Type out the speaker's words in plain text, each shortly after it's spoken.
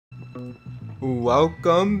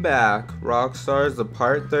Welcome back. Rockstar is the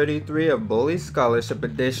part 33 of Bully Scholarship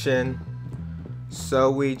Edition. So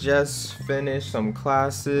we just finished some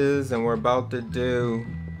classes and we're about to do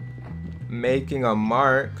making a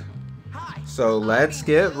mark. So let's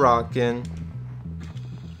get rocking.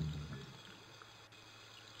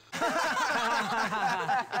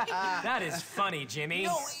 That is funny, Jimmy.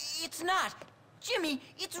 No, it's not. Jimmy,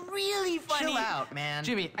 it's really funny. Chill out, man.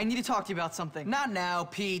 Jimmy, I need to talk to you about something. Not now,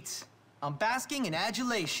 Pete. I'm basking in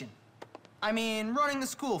adulation. I mean, running the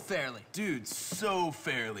school fairly. Dude, so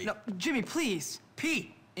fairly. No, Jimmy, please.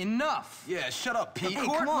 Pete, enough. Yeah, shut up, Pete. The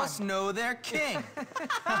court must know their king.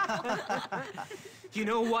 You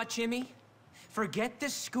know what, Jimmy? Forget the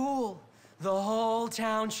school. The whole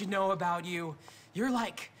town should know about you. You're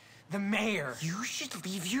like the mayor. You should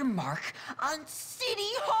leave your mark on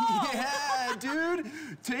City Hall. Yeah, dude.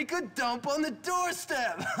 Take a dump on the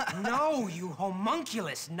doorstep. No, you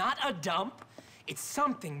homunculus, not a dump. It's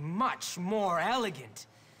something much more elegant.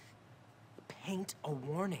 Paint a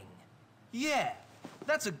warning. Yeah,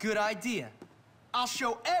 that's a good idea. I'll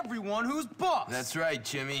show everyone who's boss. That's right,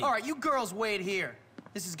 Jimmy. All right, you girls wait here.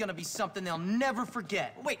 This is gonna be something they'll never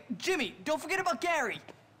forget. Wait, Jimmy, don't forget about Gary.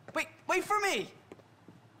 Wait for me.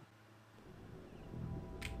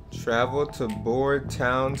 Travel to Board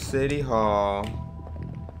Town City Hall.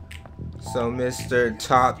 So Mr.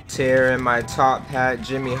 Top Tier in my top hat,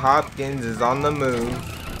 Jimmy Hopkins, is on the move.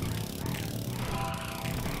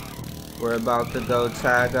 We're about to go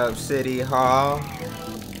tag up City Hall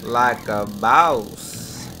like a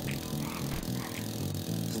boss.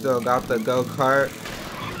 Still got the go-kart.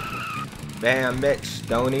 Bam, Mitch,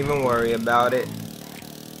 don't even worry about it.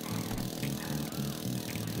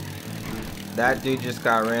 That dude just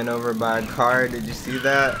got ran over by a car. Did you see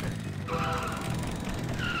that?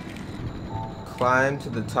 Climb to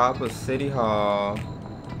the top of City Hall.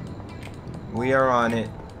 We are on it.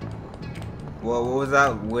 Well, what was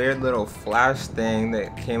that weird little flash thing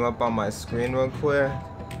that came up on my screen real quick?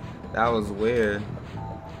 That was weird.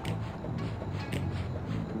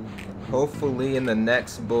 Hopefully in the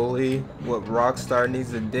next bully, what Rockstar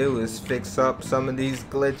needs to do is fix up some of these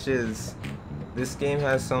glitches. This game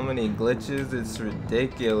has so many glitches, it's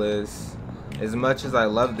ridiculous. As much as I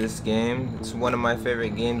love this game, it's one of my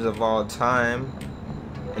favorite games of all time.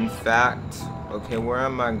 In fact, okay, where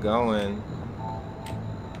am I going?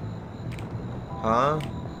 Huh?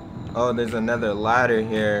 Oh, there's another ladder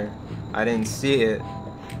here. I didn't see it.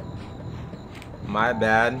 My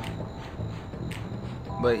bad.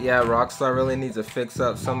 But yeah, Rockstar really needs to fix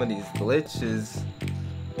up some of these glitches.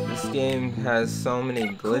 This game has so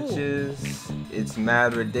many glitches. It's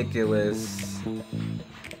mad ridiculous.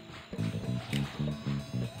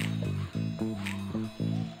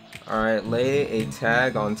 Alright, lay a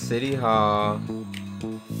tag on City Hall.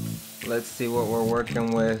 Let's see what we're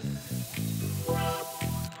working with.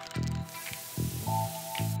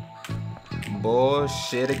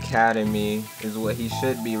 Bullshit Academy is what he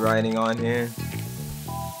should be writing on here.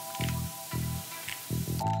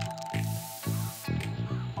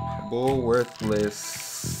 Bullworthless.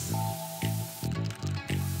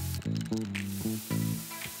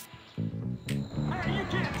 Hey, you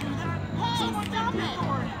can't do that! Hey, stop it!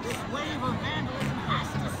 This wave of vandalism has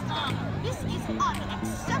to stop! This is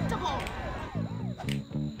unacceptable!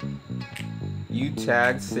 You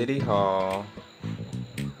tagged City Hall.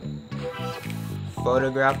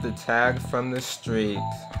 Photograph the tag from the street.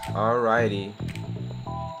 Alrighty.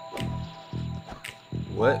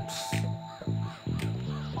 Whoops.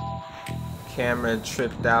 Camera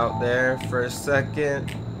tripped out there for a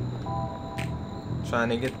second. Trying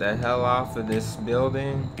to get the hell off of this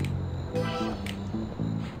building.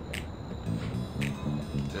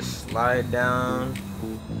 Just slide down.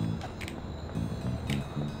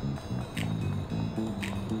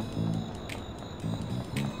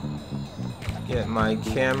 Get my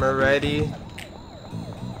camera ready.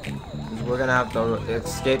 'Cause we're gonna have to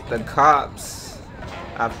escape the cops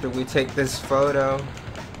after we take this photo.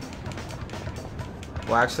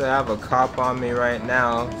 Well, actually, I have a cop on me right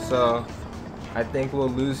now, so I think we'll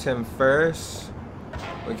lose him first.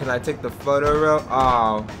 Wait, can I take the photo real?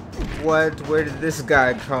 Oh, what? Where did this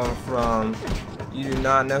guy come from? You do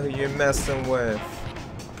not know who you're messing with.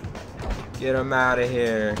 Get him out of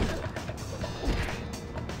here.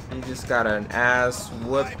 He just got an ass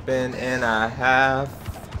whooping and a half.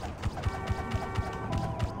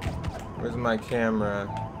 Where's my camera?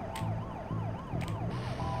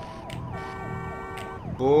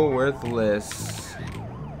 Bullworthless.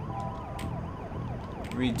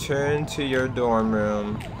 Return to your dorm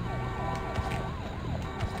room.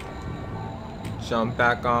 Jump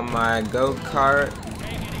back on my go-kart.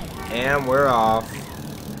 And we're off.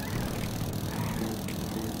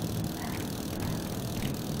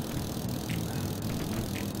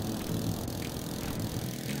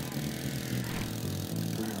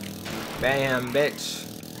 Bam, bitch.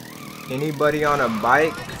 Anybody on a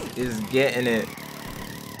bike is getting it.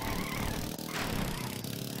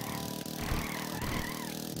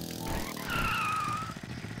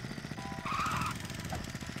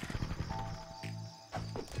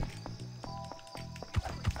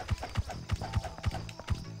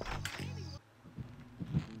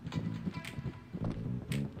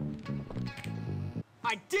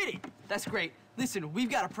 I did it! That's great. Listen, we've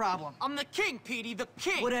got a problem. I'm the king, Petey, the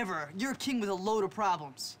king! Whatever. You're a king with a load of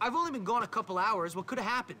problems. I've only been gone a couple hours. What could have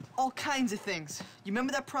happened? All kinds of things. You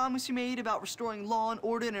remember that promise you made about restoring law and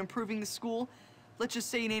order and improving the school? Let's just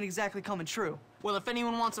say it ain't exactly coming true. Well, if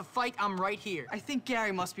anyone wants a fight, I'm right here. I think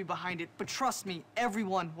Gary must be behind it, but trust me,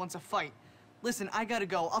 everyone wants a fight. Listen, I gotta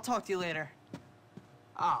go. I'll talk to you later.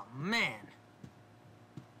 Oh, man.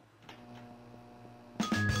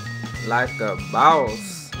 Like a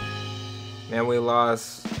boss. Man, we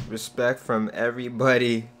lost respect from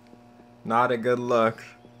everybody. Not a good look.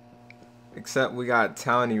 Except we got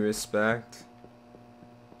townie respect.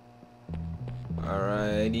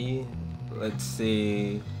 Alrighty. Let's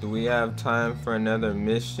see. Do we have time for another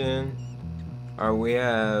mission? Or we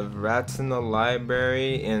have rats in the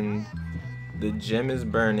library and the gym is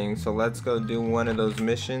burning. So let's go do one of those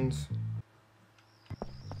missions.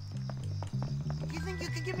 You think you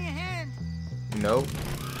could give me a hand? Nope.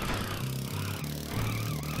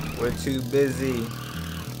 We're too busy.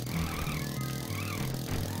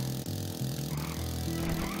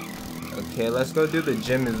 Okay, let's go do the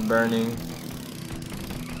gym is burning.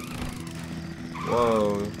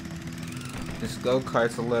 Whoa. This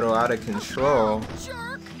go-kart's a little out of control.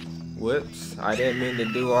 Whoops, I didn't mean to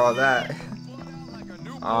do all that.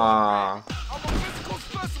 Ah,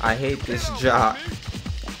 I hate this jock.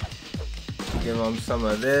 Give him some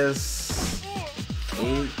of this.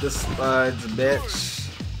 Eat the spuds, bitch.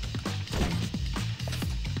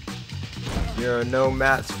 You're no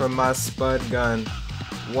match for my spud gun.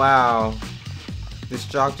 Wow. This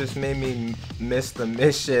jock just made me miss the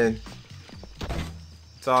mission.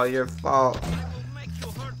 It's all your fault.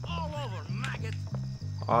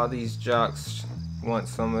 All these jocks want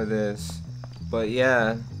some of this. But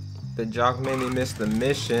yeah, the jock made me miss the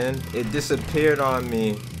mission. It disappeared on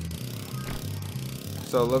me.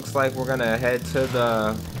 So it looks like we're gonna head to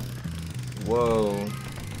the... Whoa.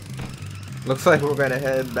 Looks like we're gonna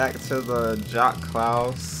head back to the jock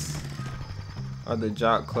house. Or the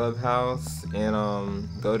jock clubhouse. And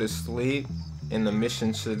go to sleep. And the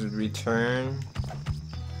mission should return.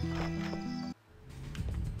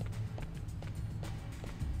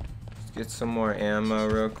 Let's get some more ammo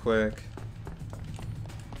real quick.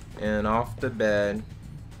 And off the bed.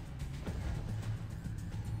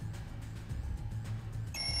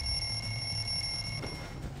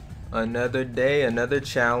 Another day, another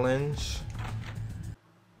challenge.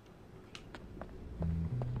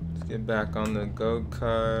 Let's get back on the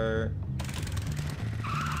go-kart.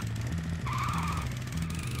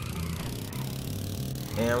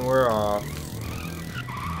 And we're off.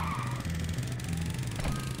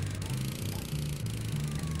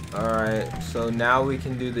 Alright, so now we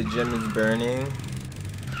can do the gym is burning.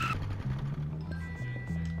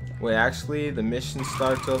 Wait, actually, the mission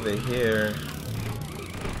starts over here.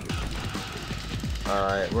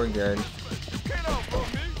 Alright, we're good.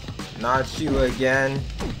 Not you again.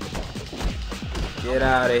 Get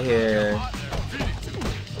out of here.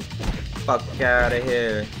 Fuck out of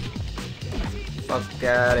here. Fuck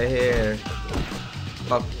out of here.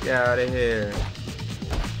 Fuck out of here.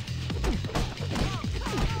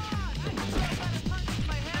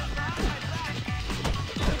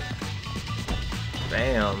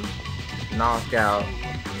 Bam. Knockout.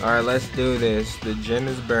 Alright, let's do this. The gym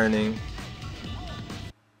is burning.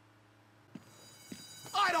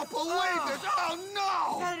 I don't believe this! Oh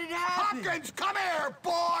no! How did it happen? Hopkins, come here,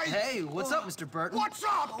 boy! Hey, what's up, Mr. Burton? What's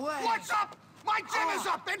up? Away. What's up? My gym is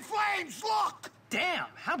up in flames, look! Damn,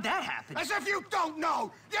 how'd that happen? As if you don't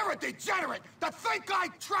know! You're a degenerate to think I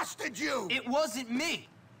trusted you! It wasn't me.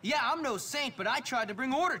 Yeah, I'm no saint, but I tried to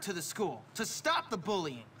bring order to the school, to stop the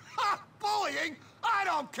bullying. Ha! Bullying? I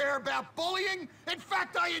don't care about bullying! In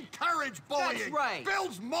fact, I encourage bullying! That's right.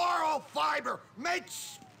 Builds moral fiber,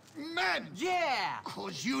 makes men! Yeah!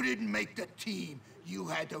 'Cause you didn't make the team. You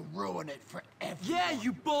had to ruin it for everyone. Yeah,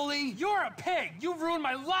 you bully! You're a pig! You ruined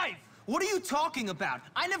my life! What are you talking about?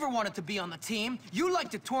 I never wanted to be on the team. You like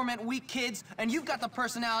to torment weak kids, and you've got the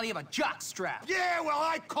personality of a jockstrap. Yeah, well,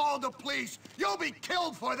 I called the police. You'll be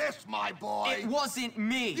killed for this, my boy. It wasn't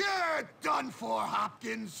me. You're done for,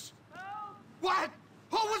 Hopkins. What?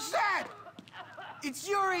 Who was that? It's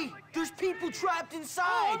Yuri. There's people trapped inside.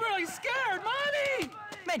 Oh, I'm really scared, Mommy!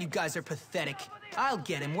 Man, you guys are pathetic. I'll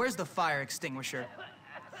get him. Where's the fire extinguisher?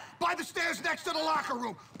 By the stairs next to the locker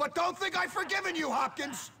room. But don't think I've forgiven you,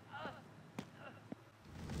 Hopkins.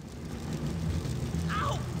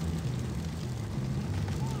 Ow!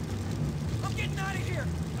 I'm getting out of here!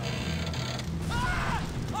 Ah!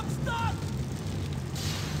 I'm stuck!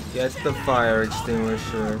 Get the fire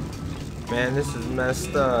extinguisher. Man, this is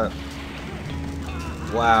messed up.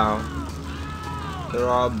 Wow. They're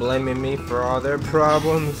all blaming me for all their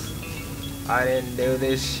problems. I didn't do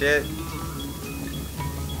this shit.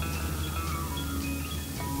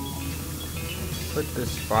 Put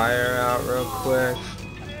this fire out real quick.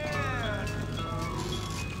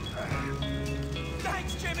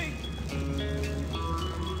 Thanks, Jimmy!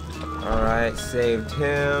 Alright, saved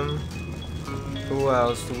him. Who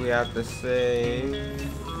else do we have to save?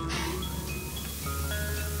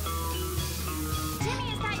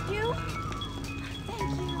 Jimmy, is that you?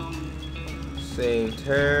 Thank you. Saved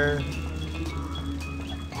her.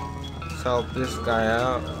 Let's help this guy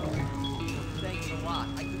out. Thanks a lot.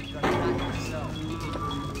 I could have done it back myself.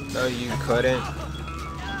 No, you couldn't.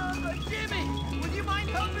 Jimmy! Would you mind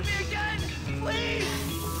helping me again? Please!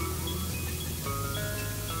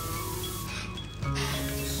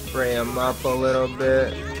 Spray him up a little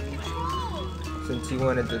bit. Since he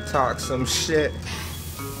wanted to talk some shit.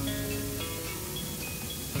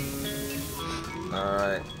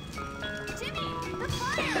 Alright. Jimmy, the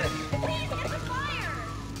fire! Please get the fire!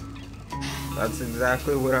 That's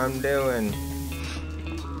exactly what I'm doing.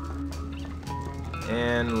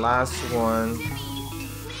 And last one. Jimmy,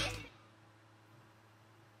 please.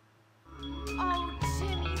 Oh,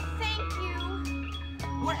 Jimmy, thank you.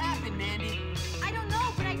 What happened, Mandy? I don't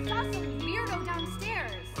know, but I saw some weirdo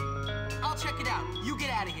downstairs. I'll check it out. You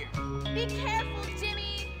get out of here. Be careful,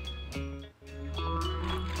 Jimmy.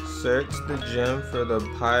 Search the gym for the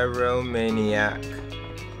pyromaniac.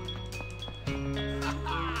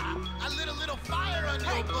 I lit a little fire on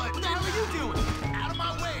your butt. What the hell are you doing? Out of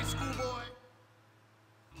my way, schoolboy.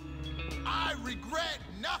 I regret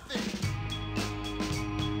nothing.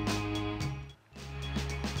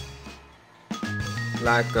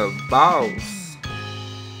 Like a boss.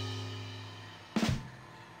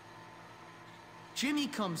 Jimmy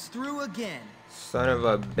comes through again. Son of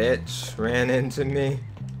a bitch ran into me.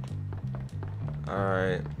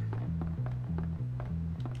 Alright.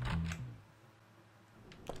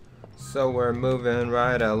 So we're moving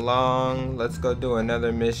right along. Let's go do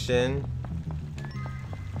another mission.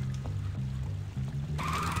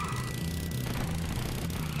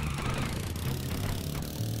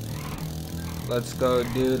 Let's go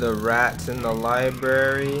do the rats in the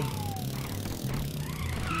library.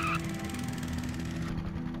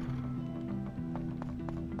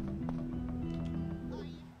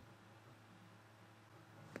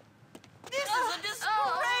 This is a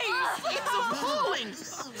disgrace! It's appalling!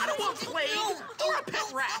 I don't want plagues or a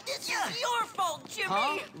pet rat! This is your fault, Jimmy!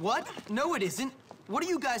 Huh? What? No, it isn't. What are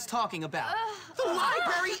you guys talking about? The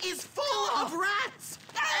library is full of rats!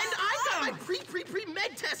 And I got my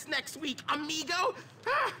pre-med test next week, amigo!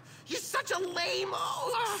 Ah, you're such a lame.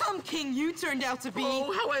 Some king you turned out to be.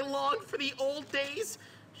 Oh, how I long for the old days.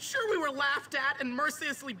 Sure, we were laughed at and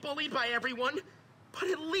mercilessly bullied by everyone, but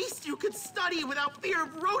at least you could study without fear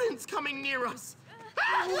of rodents coming near us.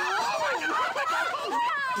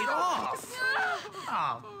 Get off!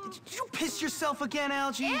 Oh, did you piss yourself again,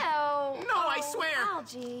 Algie? Ew. No, I swear.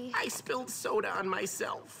 Algie. I spilled soda on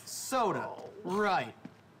myself. Soda. Right.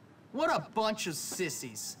 What a bunch of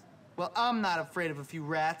sissies. Well, I'm not afraid of a few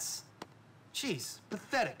rats. Jeez,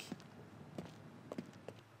 pathetic.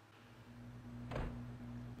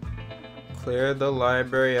 Clear the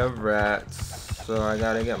library of rats. So I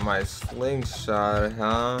gotta get my slingshot,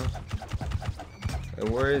 huh? Hey,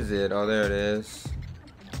 where is it? Oh, there it is.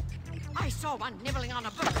 I saw one nibbling on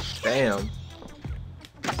a book. Bam.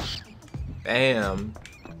 Bam.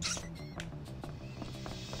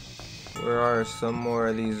 Where are some more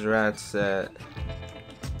of these rats at?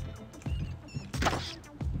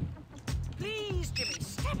 Please, Jimmy,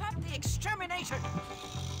 step up the extermination.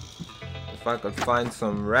 If I could find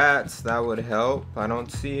some rats, that would help. I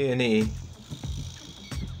don't see any.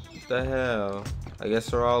 What the hell? I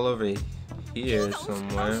guess they're all over here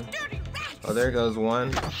somewhere. Oh, there goes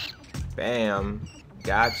one. Bam.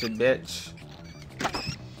 Gotcha, bitch.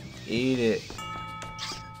 Eat it.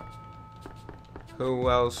 Who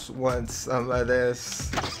else wants some of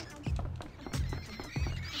this?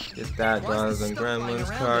 Get that Guns and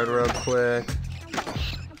Gremlins card real quick.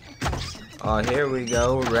 Oh, here we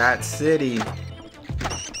go. Rat City.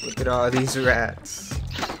 Look at all these rats.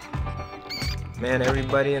 Man,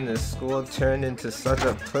 everybody in this school turned into such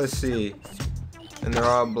a pussy. And they're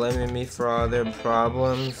all blaming me for all their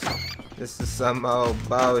problems. This is some old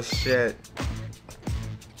bullshit.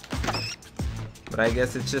 But I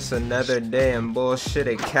guess it's just another day in Bullshit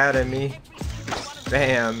Academy.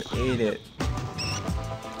 Bam, eat it.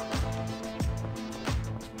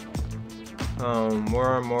 Where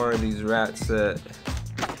are more of these rats at?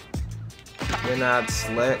 You're not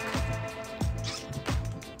slick.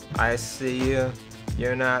 I see you.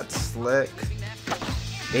 You're not slick.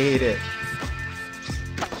 Eat it.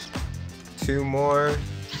 2 more.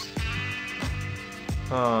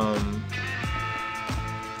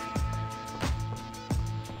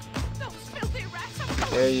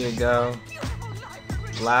 There you go.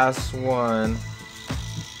 Last one.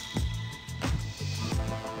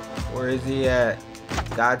 Where is he at?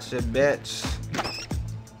 Gotcha, bitch.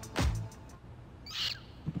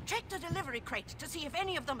 Check the delivery crate to see if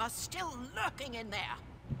any of them are still lurking in there.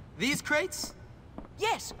 These crates?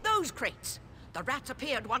 Yes, those crates. The rats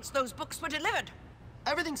appeared once those books were delivered.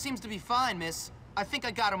 Everything seems to be fine, miss. I think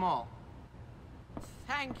I got them all.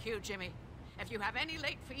 Thank you, Jimmy. If you have any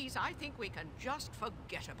late fees, I think we can just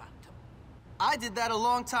forget about them. I did that a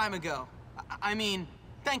long time ago. I mean,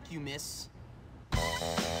 thank you, miss.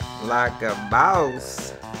 Like a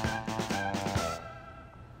boss.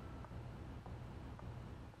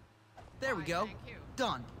 There we go.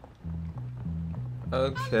 Done.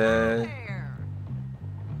 Okay.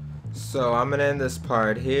 So I'm gonna end this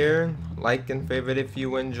part here. Like and favorite if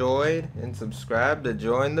you enjoyed, and subscribe to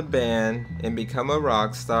join the band and become a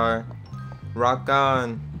rock star. Rock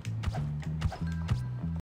on.